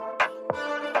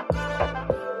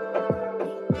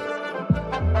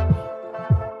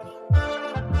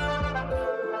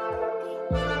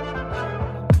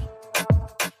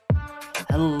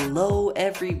Hello,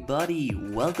 everybody.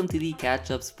 Welcome to the Catch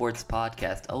Up Sports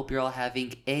Podcast. I hope you're all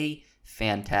having a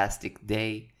fantastic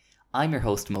day. I'm your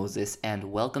host, Moses,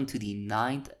 and welcome to the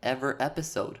 9th ever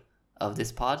episode of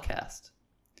this podcast.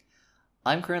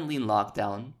 I'm currently in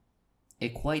lockdown.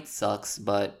 It quite sucks,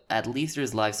 but at least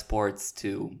there's live sports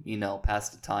to, pass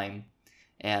the time.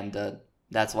 And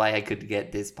that's why I could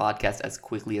get this podcast as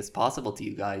quickly as possible to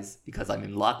you guys, because I'm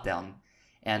in lockdown.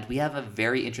 And we have a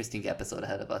very interesting episode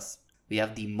ahead of us. We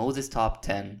have the Moses Top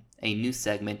 10, a new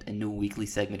segment, a new weekly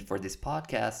segment for this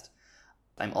podcast.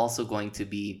 I'm also going to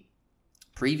be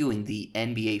previewing the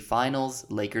NBA Finals,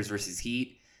 Lakers versus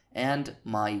Heat, and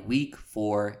my Week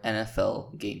 4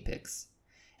 NFL game picks.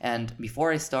 And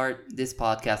before I start, this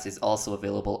podcast is also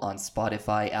available on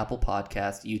Spotify, Apple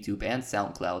Podcasts, YouTube, and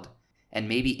SoundCloud, and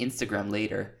maybe Instagram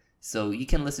later, so you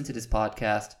can listen to this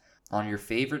podcast on your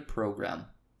favorite program.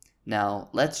 Now,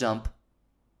 let's jump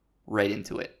right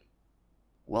into it.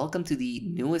 Welcome to the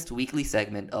newest weekly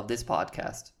segment of this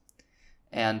podcast,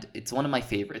 and it's one of my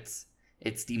favorites.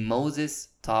 It's the Moses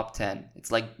Top 10.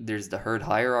 It's like there's the herd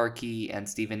hierarchy and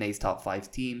Stephen A's top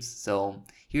 5 teams, so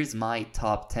here's my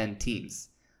top 10 teams.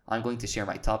 I'm going to share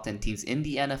my top 10 teams in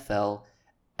the NFL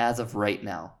as of right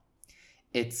now.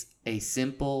 It's a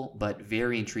simple but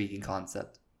very intriguing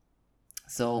concept.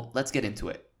 So let's get into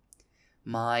it.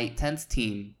 My 10th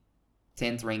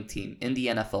ranked team in the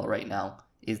NFL right now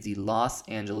is the Los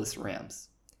Angeles Rams.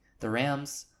 The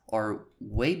Rams are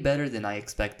way better than I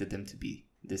expected them to be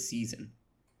this season.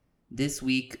 This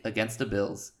week against the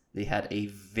Bills, they had a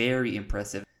very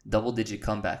impressive double-digit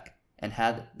comeback and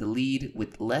had the lead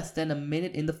with less than a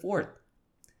minute in the fourth.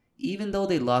 Even though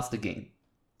they lost the game,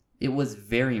 it was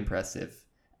very impressive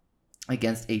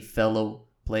against a fellow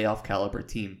playoff caliber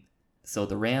team. So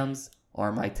the Rams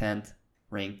are my 10th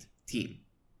ranked team.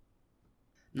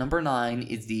 Number 9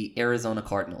 is the Arizona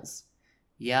Cardinals.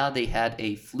 Yeah, they had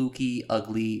a fluky,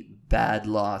 ugly, bad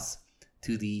loss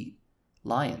to the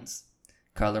Lions.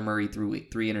 Kyler Murray threw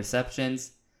 3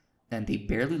 interceptions, and they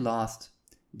barely lost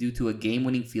due to a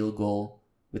game-winning field goal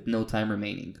with no time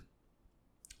remaining.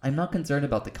 I'm not concerned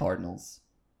about the Cardinals.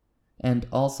 And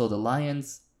also, the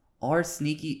Lions are a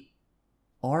sneaky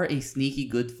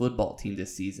good football team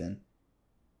this season.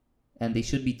 And they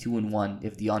should be 2-1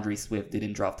 if DeAndre Swift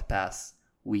didn't drop the pass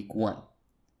Week 1.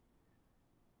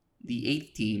 The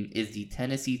 8th team is the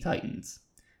Tennessee Titans.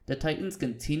 The Titans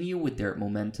continue with their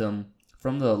momentum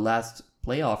from the last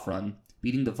playoff run,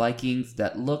 beating the Vikings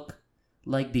that look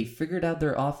like they figured out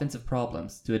their offensive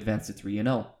problems to advance to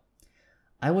 3-0.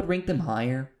 I would rank them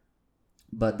higher,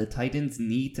 but the Titans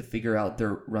need to figure out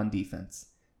their run defense.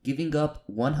 Giving up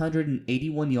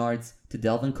 181 yards to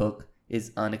Dalvin Cook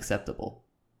is unacceptable.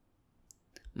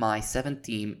 My 7th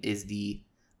team is the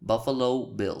Buffalo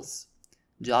Bills.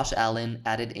 Josh Allen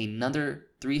added another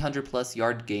 300-plus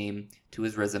yard game to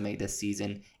his resume this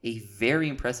season, a very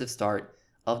impressive start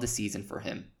of the season for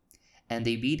him. And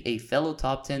they beat a fellow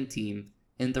top 10 team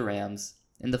in the Rams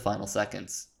in the final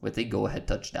seconds with a go-ahead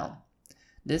touchdown.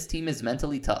 This team is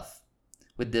mentally tough,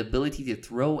 with the ability to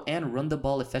throw and run the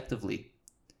ball effectively.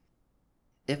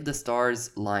 If the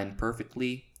stars line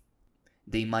perfectly,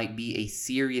 they might be a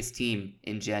serious team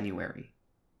in January.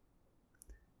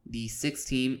 The 6th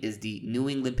team is the New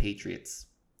England Patriots.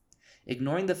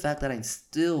 Ignoring the fact that I'm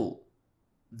still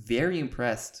very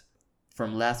impressed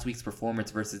from last week's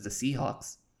performance versus the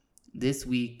Seahawks, this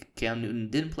week Cam Newton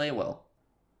didn't play well.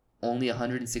 Only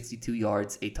 162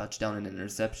 yards, a touchdown and an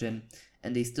interception,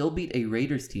 and they still beat a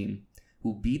Raiders team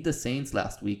who beat the Saints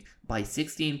last week by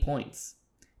 16 points.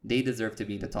 They deserve to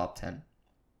be in the top 10.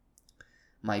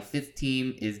 My 5th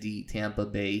team is the Tampa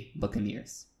Bay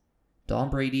Buccaneers. Tom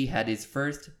Brady had his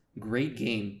first great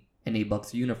game in a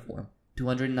Bucs uniform.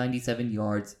 297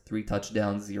 yards, 3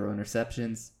 touchdowns, 0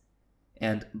 interceptions.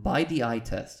 And by the eye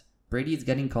test, Brady is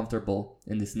getting comfortable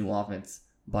in this new offense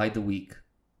by the week.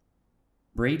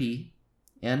 Brady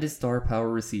and his star power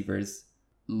receivers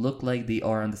look like they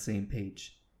are on the same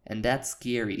page. And that's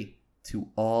scary to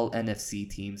all NFC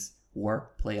teams who are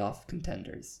playoff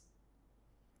contenders.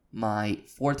 My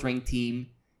 4th ranked team,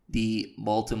 the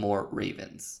Baltimore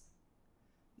Ravens.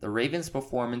 The Ravens'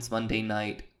 performance Monday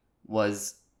night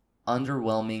was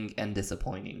underwhelming and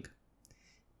disappointing.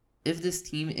 If this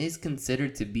team is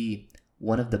considered to be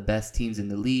one of the best teams in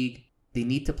the league, they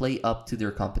need to play up to their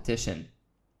competition.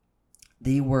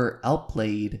 They were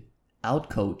outplayed,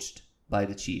 outcoached by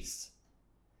the Chiefs.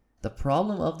 The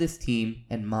problem of this team,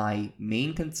 and my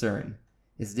main concern,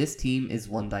 is this team is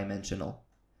one-dimensional.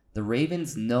 The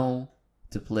Ravens know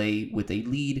to play with a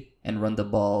lead and run the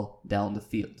ball down the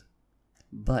field.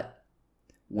 But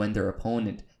when their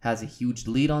opponent has a huge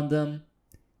lead on them,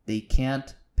 they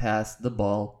can't pass the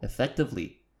ball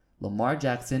effectively. Lamar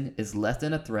Jackson is less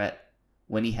than a threat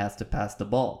when he has to pass the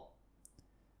ball.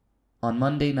 On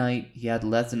Monday night, he had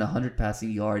less than 100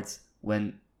 passing yards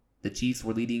when the Chiefs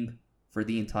were leading for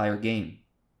the entire game.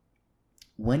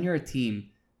 When you're a team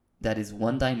that is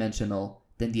one-dimensional,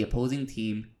 then the opposing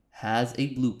team has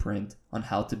a blueprint on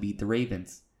how to beat the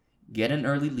Ravens. Get an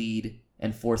early lead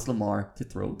and force Lamar to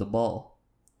throw the ball.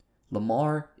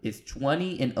 Lamar is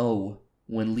 20-0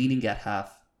 when leading at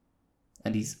half,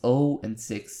 and he's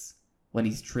 0-6 when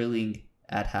he's trailing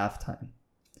at halftime.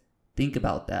 Think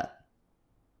about that.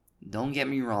 Don't get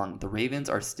me wrong, the Ravens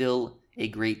are still a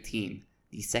great team,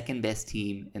 the second best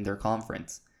team in their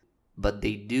conference, but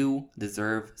they do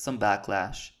deserve some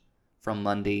backlash from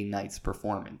Monday night's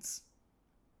performance.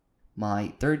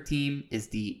 My third team is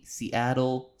the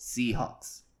Seattle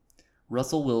Seahawks.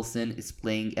 Russell Wilson is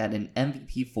playing at an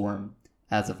MVP form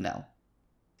as of now.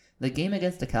 The game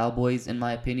against the Cowboys, in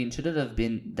my opinion, shouldn't have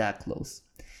been that close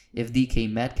if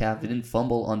DK Metcalf didn't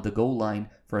fumble on the goal line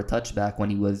for a touchback when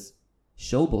he was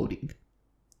showboating.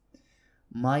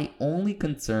 My only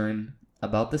concern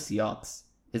about the Seahawks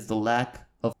is the lack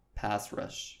of pass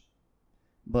rush.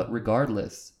 But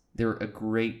regardless, they're a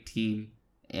great team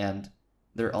and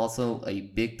they're also a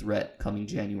big threat coming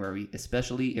January,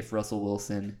 especially if Russell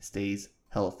Wilson stays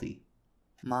healthy.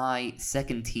 My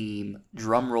second team,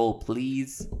 drumroll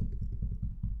please,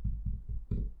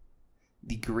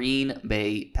 the Green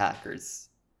Bay Packers.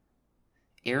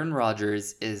 Aaron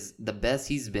Rodgers is the best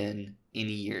he's been in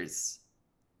years,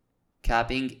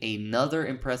 capping another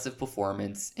impressive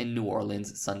performance in New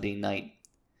Orleans Sunday night.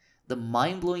 The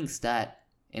mind-blowing stat,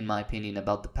 in my opinion,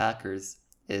 about the Packers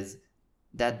is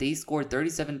that they scored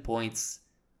 37 points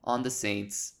on the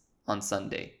Saints on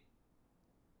Sunday.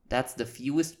 That's the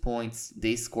fewest points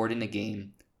they scored in a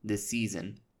game this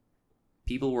season.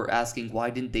 People were asking why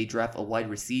didn't they draft a wide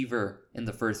receiver in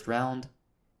the first round?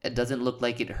 It doesn't look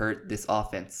like it hurt this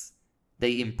offense.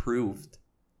 They improved.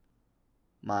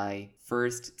 My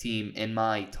first team in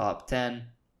my top 10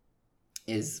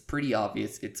 is pretty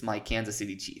obvious. It's my Kansas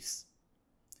City Chiefs.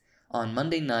 On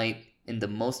Monday night, in the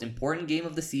most important game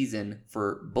of the season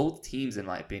for both teams, in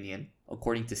my opinion,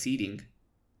 according to seeding,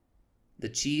 the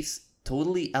Chiefs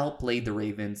totally outplayed the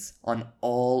Ravens on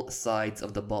all sides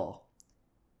of the ball.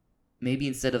 Maybe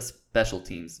instead of special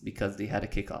teams, because they had a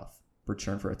kickoff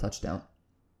return for a touchdown.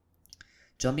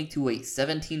 Jumping to a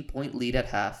 17-point lead at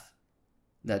half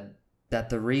that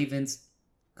the Ravens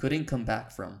couldn't come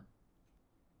back from.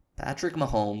 Patrick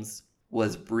Mahomes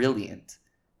was brilliant.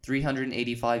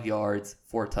 385 yards,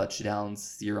 4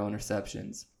 touchdowns, 0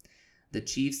 interceptions. The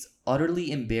Chiefs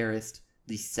utterly embarrassed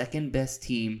the second best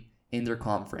team in their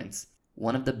conference,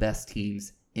 one of the best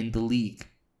teams in the league.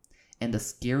 And the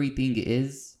scary thing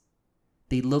is,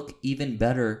 they look even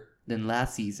better than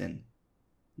last season.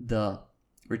 The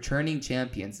returning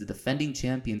champions, the defending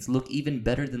champions, look even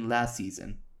better than last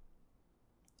season.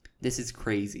 This is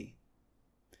crazy.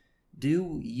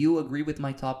 Do you agree with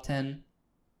my top 10?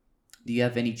 Do you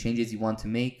have any changes you want to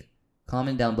make?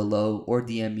 Comment down below or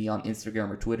DM me on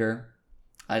Instagram or Twitter.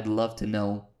 I'd love to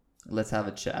know. Let's have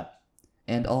a chat.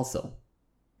 And also,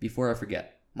 before I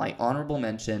forget, my honorable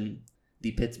mention,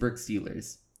 the Pittsburgh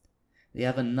Steelers. They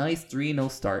have a nice 3-0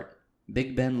 start.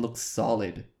 Big Ben looks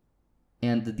solid.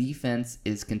 And the defense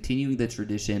is continuing the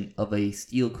tradition of a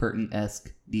Steel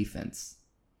Curtain-esque defense.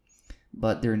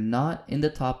 But they're not in the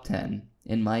top 10,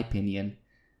 in my opinion,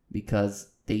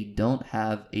 because they don't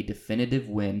have a definitive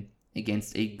win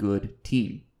against a good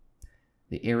team.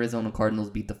 The Arizona Cardinals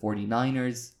beat the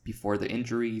 49ers before the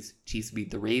injuries, Chiefs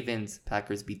beat the Ravens,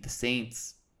 Packers beat the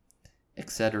Saints,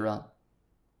 etc.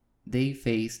 The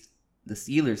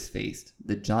Steelers faced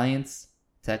the Giants,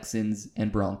 Texans, and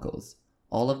Broncos.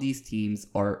 All of these teams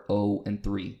are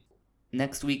 0-3.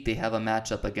 Next week they have a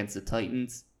matchup against the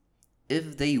Titans.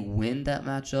 If they win that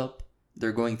matchup,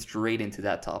 they're going straight into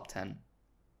that top 10.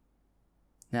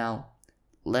 Now,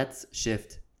 let's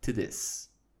shift to this.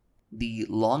 The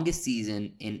longest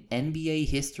season in NBA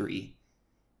history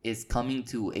is coming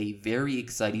to a very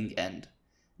exciting end.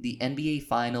 The NBA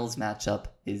Finals matchup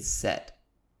is set.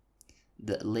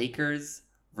 The Lakers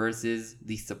versus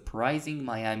the surprising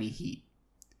Miami Heat.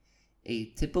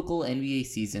 A typical NBA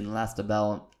season lasts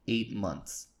about 8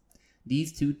 months.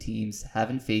 These two teams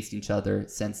haven't faced each other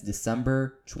since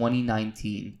December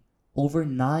 2019, over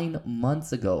 9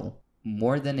 months ago,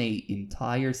 more than an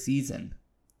entire season.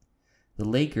 The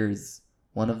Lakers,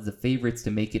 one of the favorites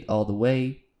to make it all the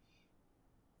way,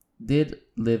 did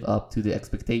live up to the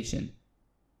expectation,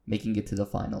 making it to the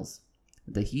finals.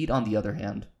 The Heat, on the other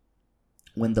hand,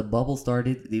 when the bubble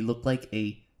started, they looked like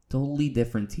a totally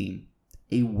different team,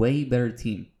 a way better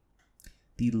team.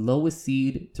 the lowest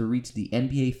seed to reach the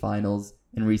NBA Finals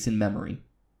in recent memory.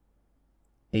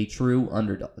 A true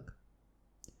underdog.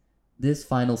 This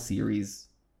final series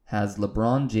has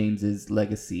LeBron James's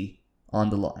legacy on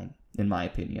the line, in my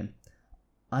opinion.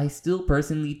 I still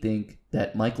personally think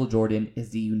that Michael Jordan is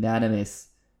the unanimous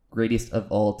greatest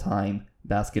of all time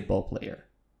basketball player.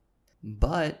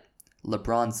 But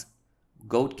LeBron's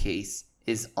GOAT case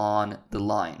is on the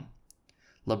line.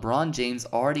 LeBron James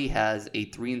already has a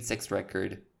 3-6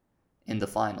 record in the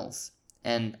finals,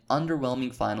 an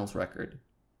underwhelming finals record.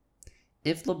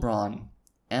 If LeBron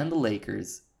and the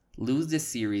Lakers lose this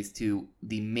series to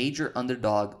the major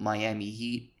underdog Miami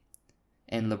Heat,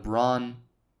 and LeBron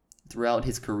throughout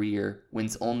his career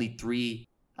wins only 3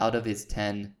 out of his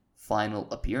 10 final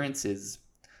appearances,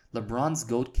 LeBron's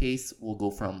GOAT case will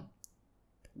go from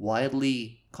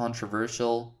wildly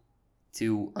controversial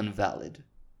to invalid.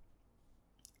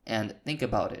 And think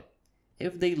about it.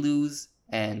 If they lose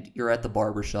and you're at the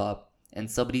barbershop and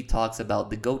somebody talks about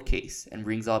the GOAT case and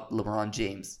brings up LeBron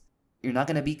James, you're not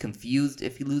going to be confused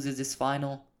if he loses this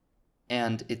final.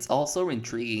 And it's also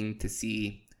intriguing to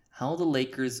see how the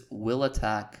Lakers will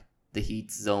attack the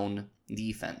Heat's zone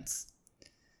defense.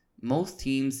 Most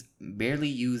teams barely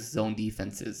use zone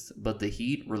defenses, but the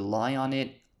Heat rely on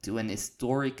it to an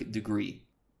historic degree.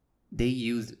 They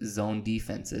used zone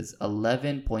defenses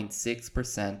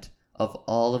 11.6% of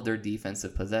all of their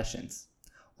defensive possessions.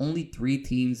 Only 3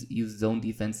 teams use zone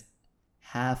defense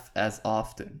half as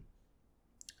often.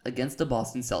 Against the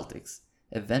Boston Celtics,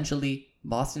 eventually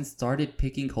Boston started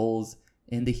picking holes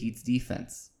in the Heat's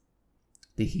defense.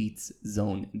 The Heat's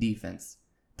zone defense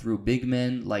through big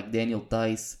men like Daniel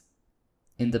Theis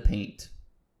in the paint.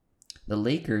 The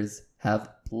Lakers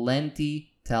have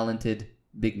plenty talented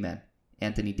big men.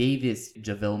 Anthony Davis,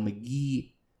 JaVale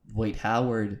McGee, Dwight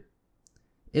Howard.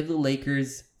 If the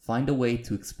Lakers find a way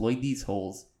to exploit these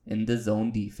holes in the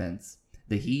zone defense,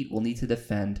 the Heat will need to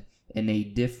defend in a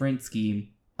different scheme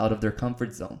out of their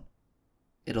comfort zone.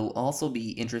 It'll also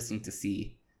be interesting to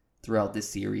see throughout this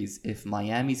series if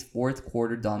Miami's fourth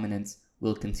quarter dominance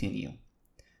will continue.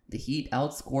 The Heat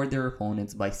outscored their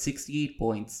opponents by 68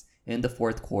 points in the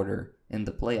fourth quarter in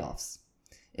the playoffs.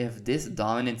 If this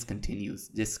dominance continues,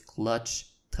 this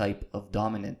clutch type of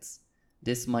dominance,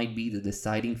 this might be the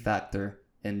deciding factor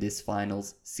in this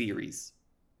finals series.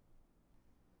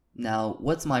 Now,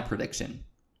 what's my prediction?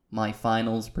 My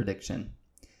finals prediction.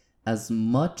 As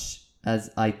much as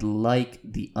I'd like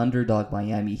the underdog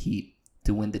Miami Heat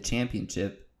to win the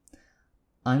championship,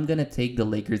 I'm going to take the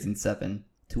Lakers in 7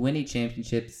 to win a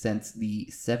championship since the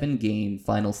 7-game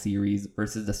final series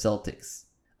versus the Celtics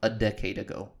a decade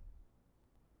ago.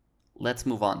 Let's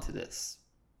move on to this.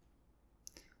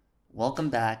 Welcome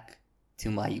back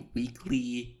to my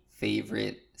weekly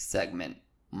favorite segment,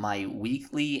 my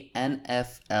weekly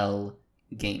NFL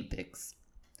game picks.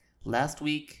 Last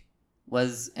week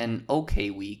was an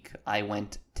okay week. I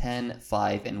went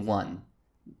 10-5-1.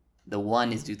 The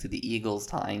 1 is due to the Eagles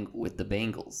tying with the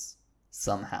Bengals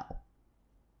somehow.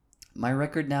 My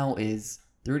record now is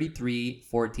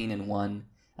 33-14-1,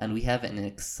 and we have an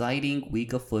exciting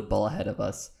week of football ahead of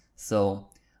us. So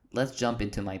let's jump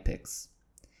into my picks.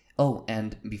 Oh,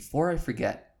 and before I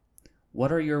forget,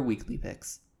 what are your weekly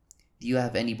picks? Do you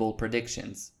have any bold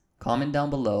predictions? Comment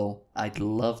down below. I'd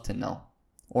love to know.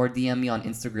 Or DM me on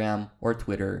Instagram or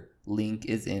Twitter. Link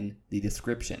is in the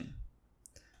description.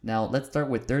 Now let's start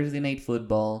with Thursday Night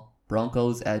Football,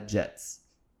 Broncos at Jets.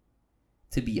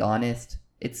 To be honest,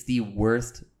 it's the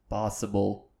worst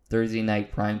possible Thursday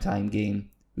night primetime game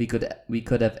we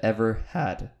could have ever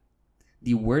had.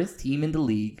 The worst team in the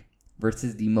league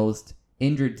versus the most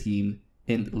injured team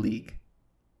in the league.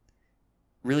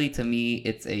 Really, to me,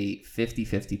 it's a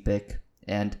 50-50 pick.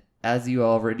 And as you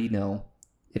already know,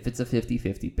 if it's a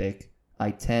 50-50 pick,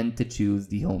 I tend to choose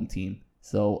the home team.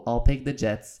 So I'll pick the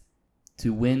Jets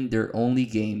to win their only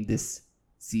game this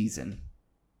season.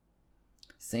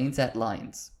 Saints at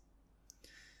Lions.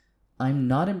 I'm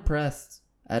not impressed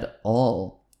at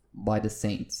all by the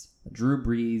Saints. Drew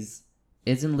Brees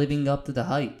isn't living up to the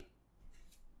hype.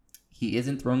 He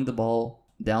isn't throwing the ball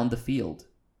down the field.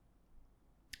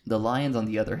 The Lions, on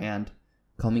the other hand,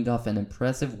 coming off an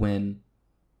impressive win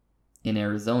in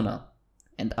Arizona,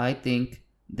 and I think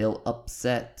they'll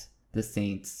upset the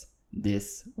Saints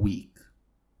this week.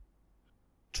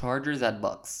 Chargers at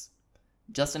Bucks.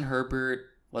 Justin Herbert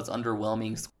was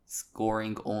underwhelming,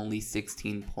 scoring only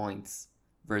 16 points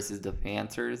versus the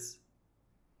Panthers,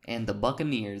 and the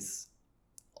Buccaneers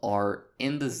are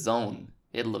in the zone,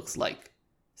 it looks like.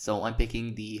 So I'm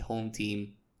picking the home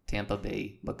team, Tampa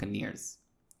Bay Buccaneers.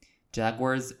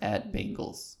 Jaguars at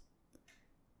Bengals.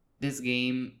 This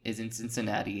game is in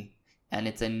Cincinnati, and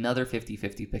it's another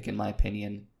 50-50 pick in my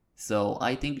opinion. So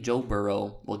I think Joe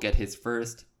Burrow will get his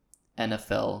first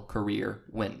NFL career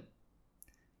win.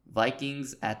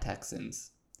 Vikings at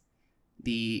Texans.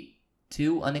 The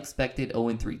two unexpected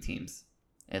 0-3 teams.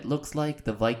 It looks like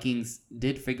the Vikings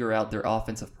did figure out their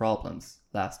offensive problems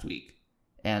last week.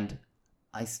 And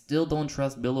I still don't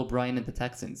trust Bill O'Brien and the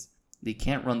Texans. They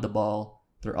can't run the ball.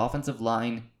 Their offensive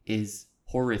line is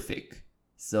horrific.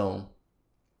 So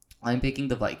I'm picking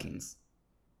the Vikings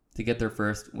to get their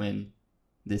first win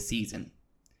this season.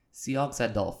 Seahawks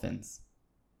at Dolphins.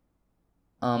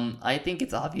 I think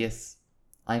it's obvious.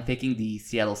 I'm picking the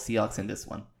Seattle Seahawks in this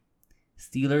one.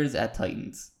 Steelers at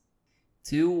Titans.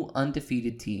 Two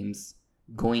undefeated teams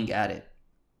going at it.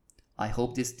 I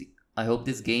hope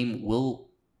this game will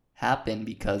happen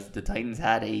because the Titans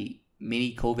had a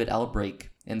mini COVID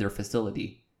outbreak in their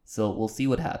facility. So we'll see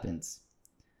what happens.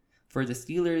 For the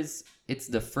Steelers, it's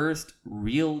the first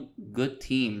real good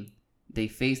team they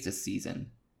faced this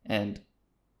season. And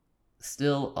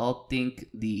still, I'll think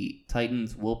the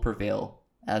Titans will prevail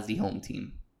as the home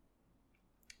team.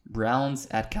 Browns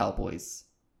at Cowboys.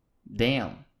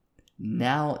 Damn.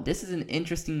 Now, this is an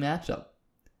interesting matchup.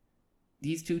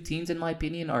 These two teams, in my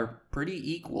opinion, are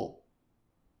pretty equal.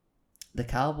 The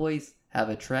Cowboys have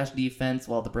a trash defense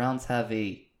while the Browns have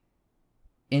a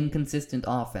inconsistent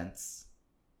offense.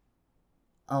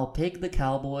 I'll pick the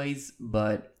Cowboys,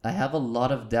 but I have a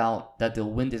lot of doubt that they'll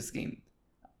win this game.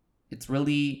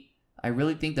 I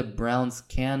really think the Browns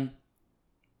can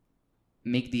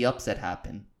make the upset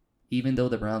happen, even though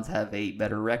the Browns have a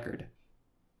better record.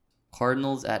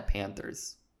 Cardinals at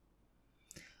Panthers.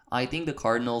 I think the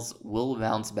Cardinals will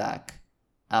bounce back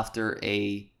after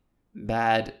a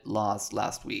bad loss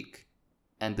last week,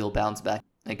 and they'll bounce back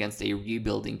against a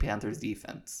rebuilding Panthers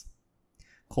defense.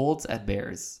 Colts at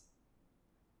Bears.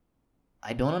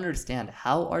 I don't understand,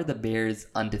 how are the Bears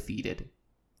undefeated?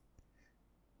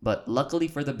 But luckily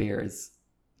for the Bears,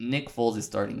 Nick Foles is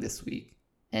starting this week,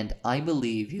 and I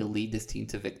believe he'll lead this team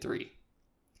to victory.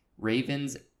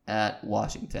 Ravens at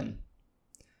Washington.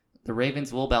 The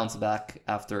Ravens will bounce back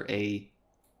after a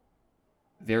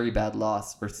very bad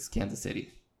loss versus Kansas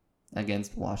City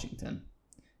against Washington.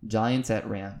 Giants at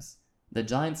Rams. The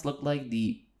Giants look like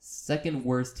the second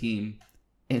worst team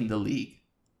in the league.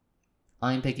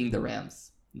 I'm picking the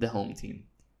Rams, the home team.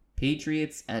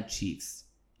 Patriots at Chiefs.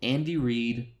 Andy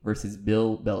Reid versus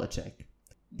Bill Belichick.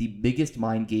 The biggest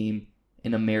mind game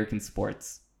in American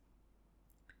sports.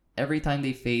 Every time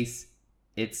they face,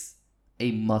 it's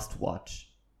a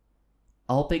must-watch.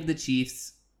 I'll pick the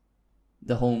Chiefs,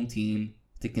 the home team,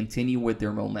 to continue with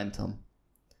their momentum.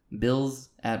 Bills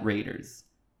at Raiders.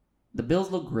 The Bills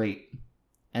look great,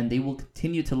 and they will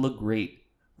continue to look great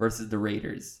versus the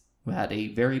Raiders, who had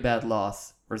a very bad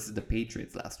loss versus the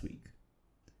Patriots last week.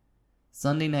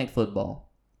 Sunday Night Football.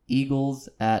 Eagles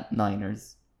at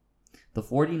Niners. The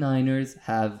 49ers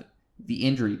have the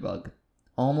injury bug.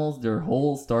 Almost their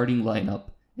whole starting lineup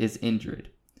is injured.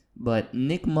 But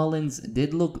Nick Mullins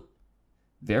did look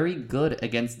very good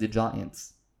against the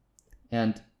Giants.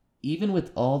 And even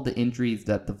with all the injuries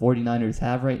that the 49ers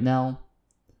have right now,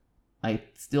 I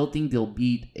still think they'll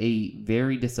beat a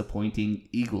very disappointing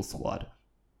Eagles squad.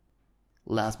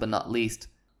 Last but not least,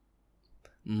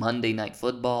 Monday Night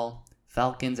Football,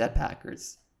 Falcons at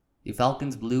Packers. The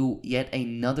Falcons blew yet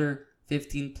another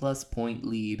 15-plus point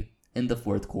lead in the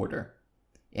fourth quarter.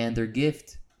 And their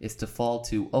gift is to fall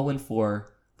to 0-4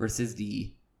 versus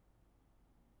the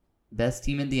best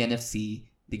team in the NFC,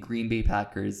 the Green Bay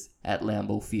Packers, at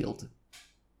Lambeau Field.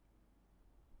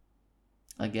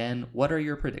 Again, what are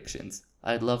your predictions?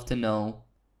 I'd love to know.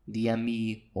 DM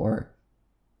me or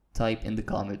type in the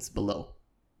comments below.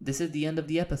 This is the end of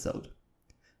the episode.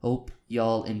 Hope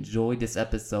y'all enjoyed this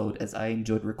episode as I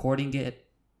enjoyed recording it.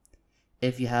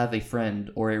 If you have a friend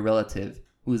or a relative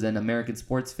who's an American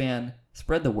sports fan,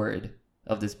 spread the word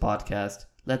of this podcast.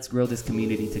 Let's grow this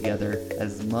community together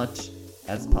as much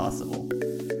as possible.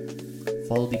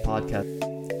 Follow the podcast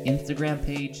Instagram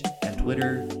page and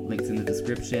Twitter. Links in the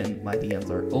description. My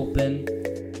DMs are open.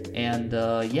 And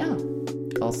yeah,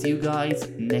 I'll see you guys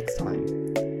next time.